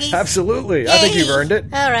bet. Please. Absolutely. Yay. I think you've earned it.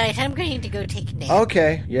 All right. I'm going to go take a nap.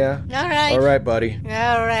 Okay. Yeah. All right, buddy.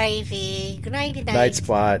 All righty. Good night. Night,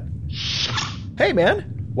 Spot. Hey,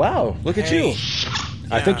 man. Wow. Look at you. Yeah.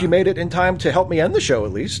 I think you made it in time to help me end the show,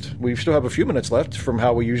 at least. We still have a few minutes left from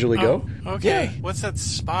how we usually go. Okay. Yeah. What's that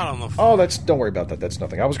spot on the floor? Oh, don't worry about that. That's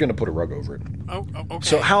nothing. I was going to put a rug over it. Oh, okay.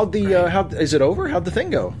 So how is it over? How'd the thing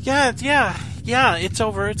go? Yeah, it's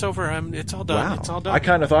over. It's all done. Wow. It's all done. I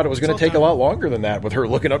kind of thought it was going to take a lot longer than that with her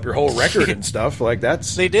looking up your whole record and stuff. Like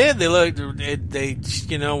that's. They did. They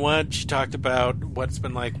you know what? She talked about what's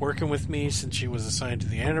been like working with me since she was assigned to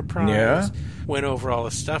the Enterprise. Yeah. Went over all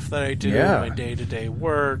the stuff that I do, my day-to-day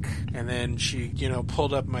work, and then she,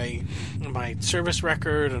 pulled up my service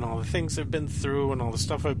record and all the things I've been through and all the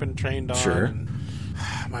stuff I've been trained on. Sure. And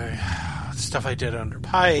my stuff I did under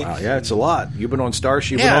Pike. Wow, yeah, it's a lot. You've been on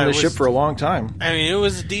Starship, you've been on this ship for a long time. I mean, it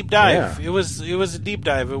was a deep dive. Yeah. It was a deep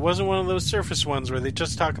dive. It wasn't one of those surface ones where they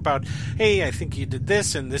just talk about, hey, I think you did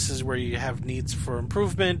this, and this is where you have needs for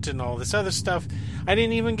improvement and all this other stuff. I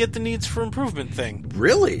didn't even get the needs for improvement thing.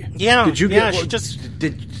 Really? Yeah. Did you get?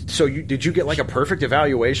 Did you get like a perfect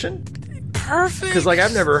evaluation? Perfect? Because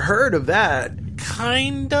I've never heard of that.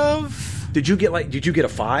 Kind of. Did you get a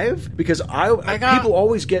 5? Because people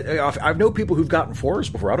always get. I know people who've gotten 4s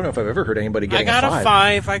before. I don't know if I've ever heard anybody getting a 5.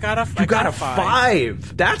 I got a 5. You got a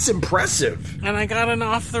 5. That's impressive. And I got an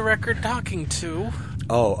off the record talking to.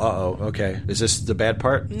 Oh, okay. Is this the bad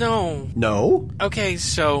part? No. No? Okay,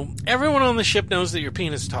 so everyone on the ship knows that your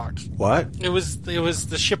penis talks. What? It was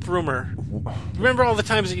the ship rumor. Remember all the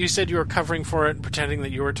times that you said you were covering for it and pretending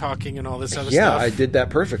that you were talking and all this other stuff? Yeah, I did that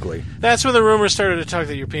perfectly. That's when the rumor started to talk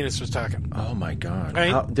that your penis was talking. Oh, my God.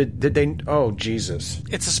 Right? How, did they... Oh, Jesus.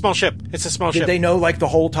 It's a small ship. Did they know, the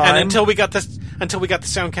whole time? And until we got the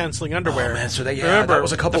sound-canceling underwear. Oh, man, so remember, that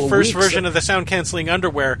was a couple of weeks. The first version of the sound-canceling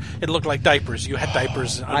underwear, it looked like diapers. You had diapers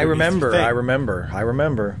I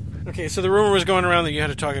remember. Okay, so the rumor was going around that you had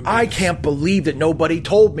to talk about I can't believe that nobody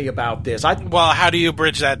told me about this. Well, how do you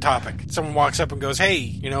bridge that topic? Someone walks up and goes, hey,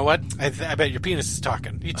 you know what? I bet your penis is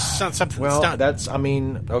talking. It's something that's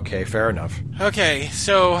done. Okay, fair enough. Okay,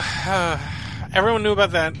 so everyone knew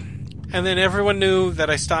about that. And then everyone knew that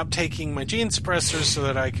I stopped taking my gene suppressors so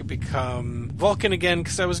that I could become Vulcan again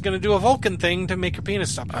because I was going to do a Vulcan thing to make your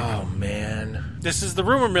penis stop talking. Oh, man. This is the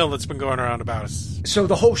rumor mill that's been going around about us. So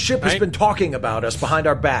the whole ship has been talking about us behind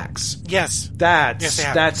our backs. Yes.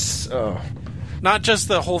 That's... Not just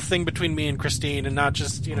the whole thing between me and Christine, and not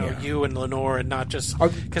just you and Lenore, and not just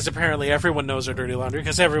because apparently everyone knows our dirty laundry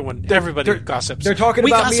because everybody gossips. They're talking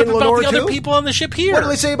about me and Lenore too. We gossip about the other people on the ship here. What do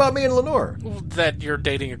they say about me and Lenore? That you're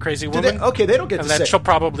dating a crazy woman. They don't get to say. And that she'll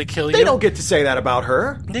probably kill you. They don't get to say that about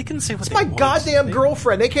her. They can say what they want. It's my goddamn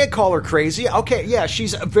girlfriend. They can't call her crazy. Okay, yeah,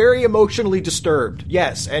 she's very emotionally disturbed.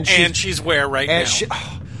 Yes, and she's where right now?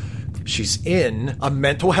 She's in a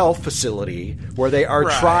mental health facility where they are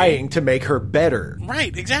trying to make her better.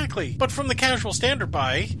 Right, exactly. But from the casual standard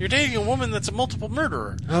you're dating a woman that's a multiple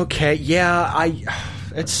murderer. Okay, yeah,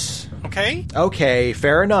 it's... Okay? Okay,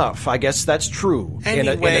 fair enough. I guess that's true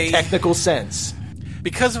anyway, in a technical sense.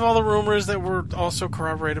 Because of all the rumors that were also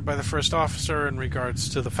corroborated by the first officer in regards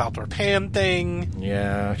to the Faltor Pan thing.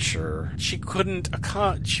 Yeah, sure. She couldn't...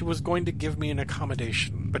 She was going to give me an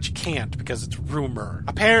accommodation, but she can't because it's rumor.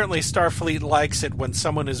 Apparently, Starfleet likes it when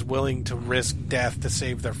someone is willing to risk death to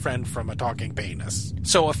save their friend from a talking penis.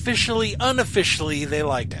 So officially, unofficially, they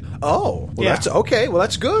liked it. Oh, well, that's okay. Well,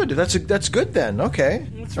 that's good. That's good then. Okay.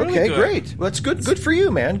 It's really good. Great. Well, that's good. Good for you,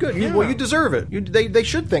 man. Good. Yeah. You deserve it. They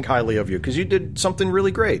should think highly of you because you did something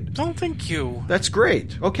really great. Don't thank you. That's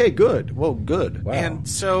great. Okay, good. Well, good. Wow. And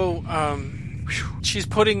so, she's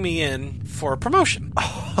putting me in for a promotion.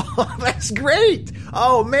 Oh, that's great.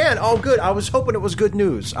 Oh, man. Oh, good. I was hoping it was good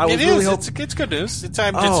news. It's good news.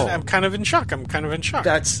 I'm kind of in shock.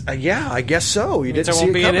 That's, I guess so. You didn't see it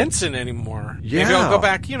coming. I won't be an ensign anymore. Yeah. Maybe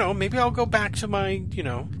I'll go back to my,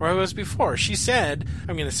 where I was before. She said,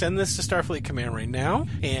 I'm going to send this to Starfleet Command right now,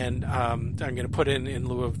 and I'm going to put in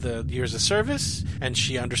lieu of the years of service, and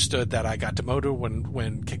she understood that I got demoted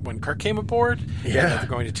when Kirk came aboard. Yeah. And they're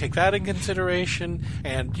going to take that in consideration. information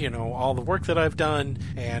and, all the work that I've done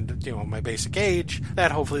and, my basic age,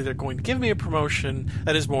 that hopefully they're going to give me a promotion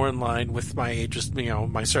that is more in line with my age,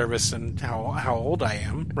 my service and how old I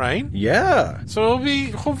am, right? Yeah. So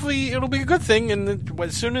hopefully it'll be a good thing, and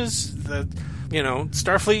as soon as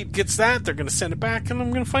Starfleet gets that, they're going to send it back, and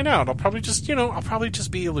I'm going to find out. I'll probably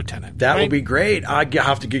just be a lieutenant. That right? will be great. I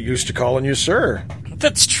have to get used to calling you sir.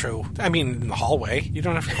 That's true. I mean, in the hallway. You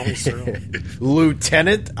don't have to call me sir.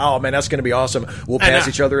 Lieutenant? Oh, man, that's going to be awesome. We'll pass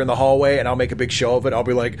each other in the hallway, and I'll make a big show of it. I'll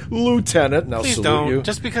be like, Lieutenant, and I'll Please salute don't. you.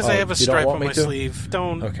 Just because I have a stripe on my sleeve.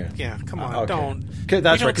 Don't. Okay. Yeah, come on. Don't.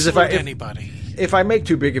 That's right. Because anybody. If I make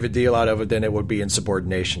too big of a deal out of it, then it would be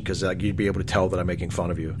insubordination, because you'd be able to tell that I'm making fun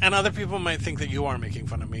of you. And other people might think that you are making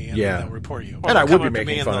fun of me, and they'll report you. Or and I would be making fun of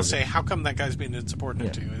you. And they'll say, how come that guy's being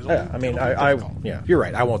insubordinate to you? You're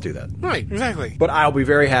right. I won't do that. Right, exactly. But I'll be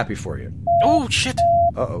very happy for you. Oh, shit.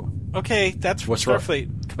 Uh-oh. Okay, that's what's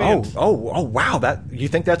Starfleet Command. Oh, wow. You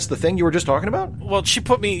think that's the thing you were just talking about? Well, she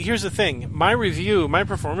put me... Here's the thing. My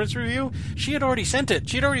performance review, she had already sent it.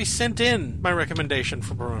 She had already sent in my recommendation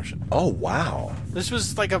for promotion. Oh, wow. This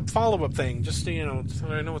was like a follow-up thing, just to, so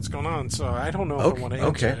I know what's going on. So I don't know if I want to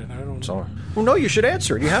answer it. I don't know. Well, no, you should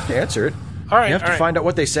answer it. You have to answer it. All right. You have to find out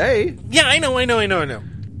what they say. Yeah, I know.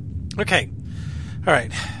 Okay. All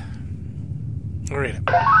right. I'll read it.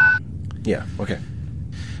 Yeah, okay.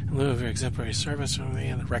 In lieu of your exemplary service, on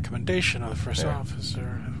the recommendation of the first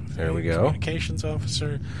officer, there we go. Communications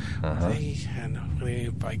officer,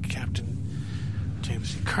 and by Captain James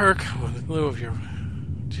C. Kirk, in lieu of you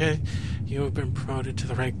have been promoted to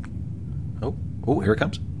the rank. Oh, here it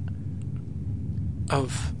comes.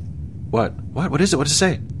 Of what? What is it? What does it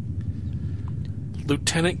say?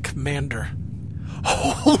 Lieutenant Commander.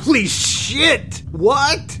 Holy shit!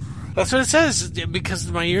 What? That's what it says, because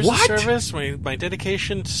of my years of service, my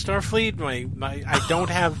dedication to Starfleet, I don't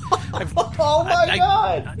have... Oh my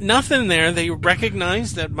God! Nothing there. They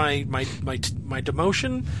recognize that my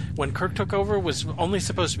demotion when Kirk took over was only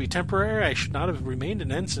supposed to be temporary. I should not have remained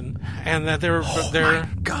an ensign, and that they're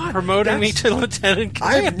promoting me to lieutenant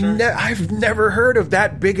commander. I've never heard of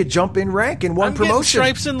that big a jump in rank in one promotion.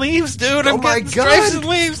 Stripes and leaves, dude. Oh my God! Stripes and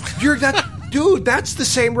leaves. Dude, that's the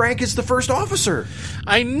same rank as the first officer.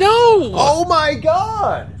 I know. Oh my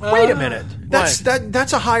God! Wait a minute.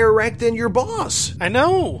 That's a higher rank than your boss. I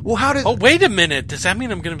know. Well, how did? Oh, wait a minute. Does that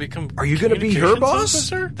mean I'm going to become? Are you going to be her boss?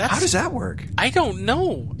 Officer? How does that work? I don't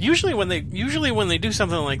know. Usually when they do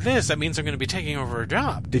something like this, that means I'm going to be taking over her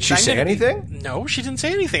job. Did she say anything? No, she didn't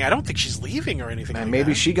say anything. I don't think she's leaving or anything. And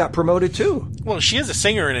maybe she got promoted too. Well, she is a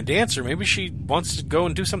singer and a dancer. Maybe she wants to go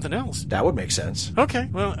and do something else. That would make sense. Okay.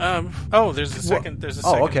 Well, there's a second. There's a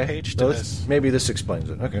second page to this. Maybe this explains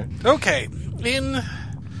it. Okay. Okay. In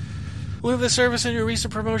lieu of the service and your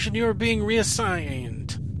recent promotion, you are being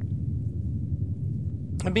reassigned.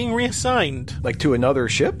 I'm being reassigned. Like to another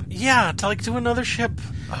ship? Yeah, to another ship.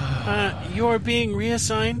 You are being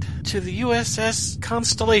reassigned to the USS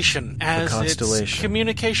Constellation as its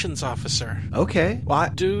communications officer. Okay.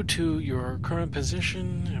 Due to your current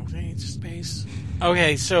position, space.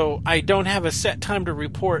 Okay, so I don't have a set time to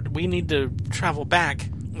report. We need to travel back.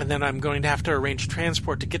 And then I'm going to have to arrange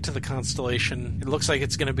transport to get to the Constellation. It looks like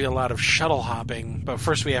it's going to be a lot of shuttle hopping, but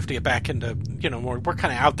first we have to get back into, we're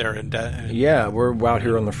kind of out there. Yeah, we're out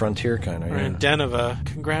here on the frontier, kind of. We're in Deneva.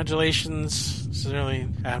 Congratulations, sincerely,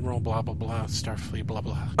 Admiral blah, blah, blah, Starfleet, blah,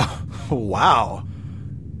 blah. Wow.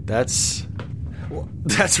 That's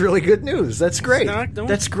really good news. That's great.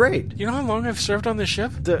 That's great. You know how long I've served on this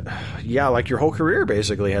ship? Yeah, like your whole career,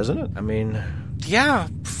 basically, hasn't it? I mean... Yeah,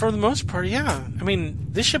 for the most part, yeah. I mean,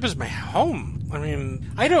 this ship is my home. I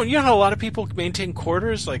mean, I don't... You know how a lot of people maintain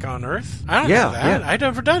quarters, like, on Earth? I don't know that. Yeah. I've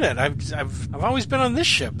never done it. I've always been on this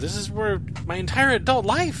ship. This is where my entire adult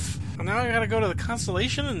life... And now I gotta go to the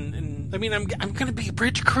Constellation and I mean, I'm gonna be a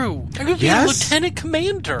bridge crew. I'm gonna be a lieutenant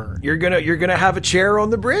commander. You're gonna have a chair on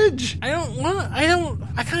the bridge.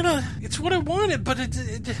 It's what I wanted, but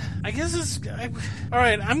I guess it's...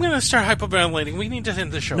 Alright, I'm gonna start hyperventilating. We need to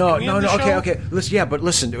end the show. No, okay.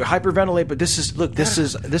 Listen, hyperventilate, but this is good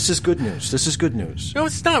news. This is good news. No,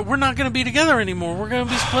 it's not. We're not gonna be together anymore. We're gonna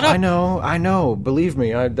be split up. I know. Believe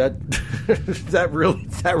me, that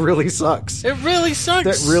really sucks. It really sucks.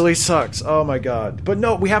 That really sucks. Oh my God. But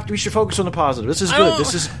no, we should focus on the positive. This is good.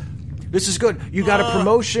 This is good. You got a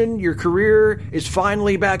promotion. Your career is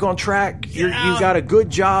finally back on track. You got a good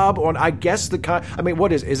job on, I guess,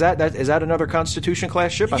 what is that another Constitution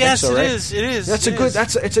class ship? I think so, right? It is. It's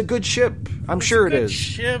a good ship. I'm sure it is.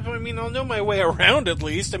 Ship. I mean, I'll know my way around at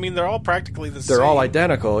least. I mean, they're all practically the same. They're all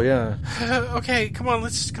identical, yeah. Okay, come on.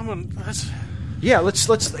 Yeah,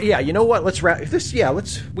 let's. Yeah, you know what? Let's wrap this. Yeah, we're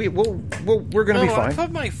gonna be fine. I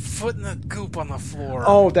put my foot in the goop on the floor.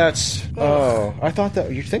 Oh, that's. Oh, I thought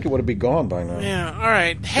that you'd think it would have been gone by now. Yeah. All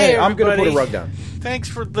right. Hey, I'm gonna put a rug down. Thanks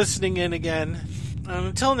for listening in again.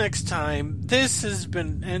 Until next time, this has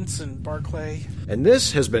been Ensign Barclay. And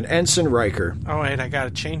this has been Ensign Riker. Oh, wait, I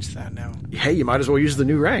gotta change that now. Hey, you might as well use the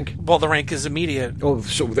new rank. Well, the rank is immediate. Oh,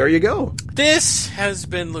 so there you go. This has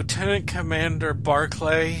been Lieutenant Commander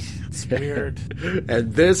Barclay. It's weird.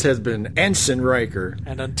 And this has been Ensign Riker.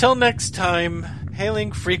 And until next time,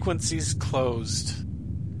 hailing frequencies closed.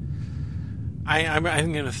 I'm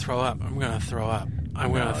gonna throw up. I'm gonna throw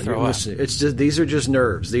up. Listen, it's just these are just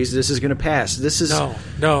nerves. This is going to pass. This is no.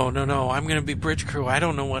 I'm going to be bridge crew. I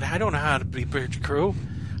don't know how to be bridge crew.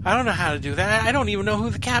 I don't know how to do that. I don't even know who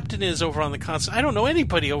the captain is over on the console. I don't know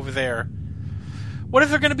anybody over there. What if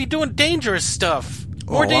they're going to be doing dangerous stuff?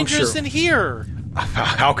 More dangerous than here.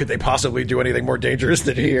 How could they possibly do anything more dangerous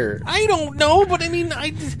than here? I don't know, but I mean,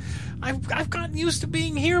 I've gotten used to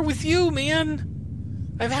being here with you, man.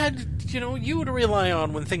 I've had, you to rely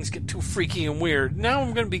on when things get too freaky and weird. Now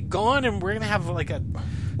I'm going to be gone, and we're going to have like a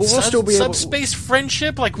subspace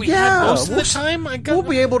friendship like we had most of the time. We'll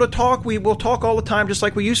be able to talk. We'll talk all the time, just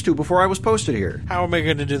like we used to before I was posted here. How am I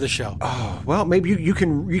going to do the show? Oh, well, maybe you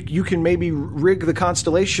can maybe rig the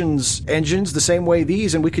Constellation's engines the same way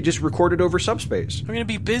these, and we could just record it over subspace. I'm going to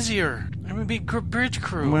be busier. I'm going to be bridge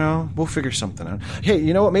crew. Well, we'll figure something out. Hey,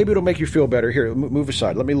 you know what? Maybe it'll make you feel better. Here, move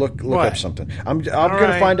aside. Let me look up something. I'm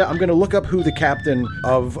going to find out. I'm going to look up who the captain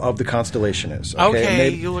of the Constellation is. Okay,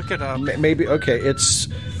 you look it up. Maybe. Okay, it's.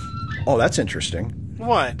 Oh, that's interesting.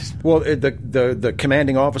 What? Well, the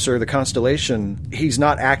commanding officer of the Constellation, he's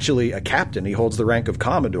not actually a captain. He holds the rank of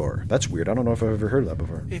Commodore. That's weird. I don't know if I've ever heard of that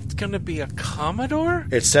before. It's going to be a Commodore?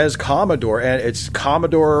 It says Commodore, and it's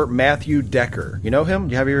Commodore Matthew Decker. You know him?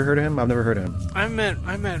 Have you ever heard of him? I've never heard of him. I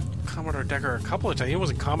met Commodore Decker a couple of times. He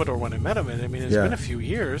wasn't Commodore when I met him. I mean, it's been a few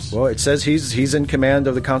years. Well, it says he's in command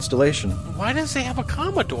of the Constellation. Why does he have a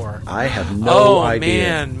Commodore? I have no idea. Oh,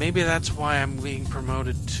 man. Maybe that's why I'm being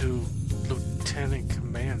promoted to Lieutenant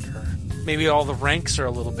Commander. Maybe all the ranks are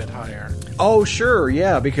a little bit higher. Oh, sure,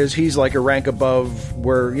 yeah, because he's like a rank above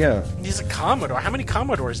where, yeah. He's a Commodore. How many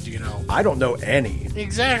Commodores do you know? I don't know any.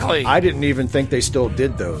 Exactly. I didn't even think they still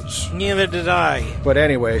did those. Neither did I. But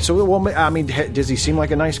anyway, so, well, I mean, does he seem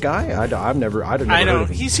like a nice guy? I don't heard of him.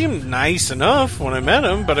 He seemed nice enough when I met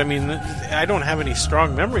him, but I mean, I don't have any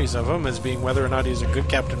strong memories of him as being whether or not he's a good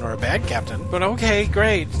captain or a bad captain. But okay,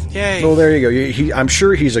 great. Yay. Well, there you go. I'm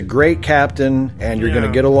sure he's a great captain, and you're going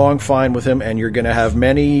to get along fine with him, and you're going to have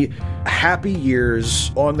many happy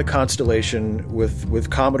years on the Constellation with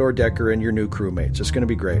Commodore Decker and your new crewmates. It's going to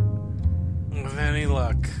be great. With any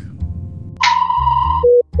luck.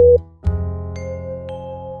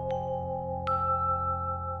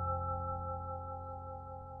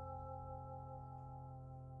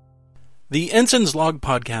 The Ensign's Log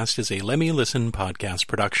Podcast is a Lemmy Listen podcast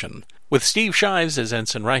production, with Steve Shives as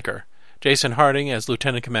Ensign Riker, Jason Harding as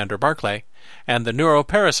Lieutenant Commander Barclay, and the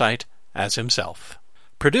Neuroparasite as himself.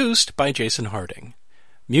 Produced by Jason Harding.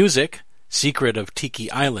 Music, Secret of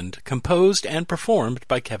Tiki Island, composed and performed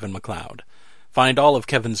by Kevin MacLeod. Find all of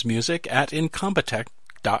Kevin's music at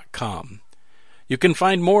incompetech.com. You can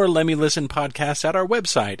find more Lemmy Listen podcasts at our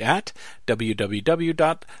website at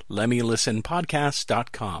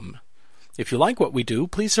www.lemmylistenpodcast.com. If you like what we do,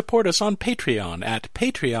 please support us on Patreon at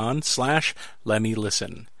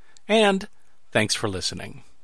patreon.com/LemmyListen. And thanks for listening.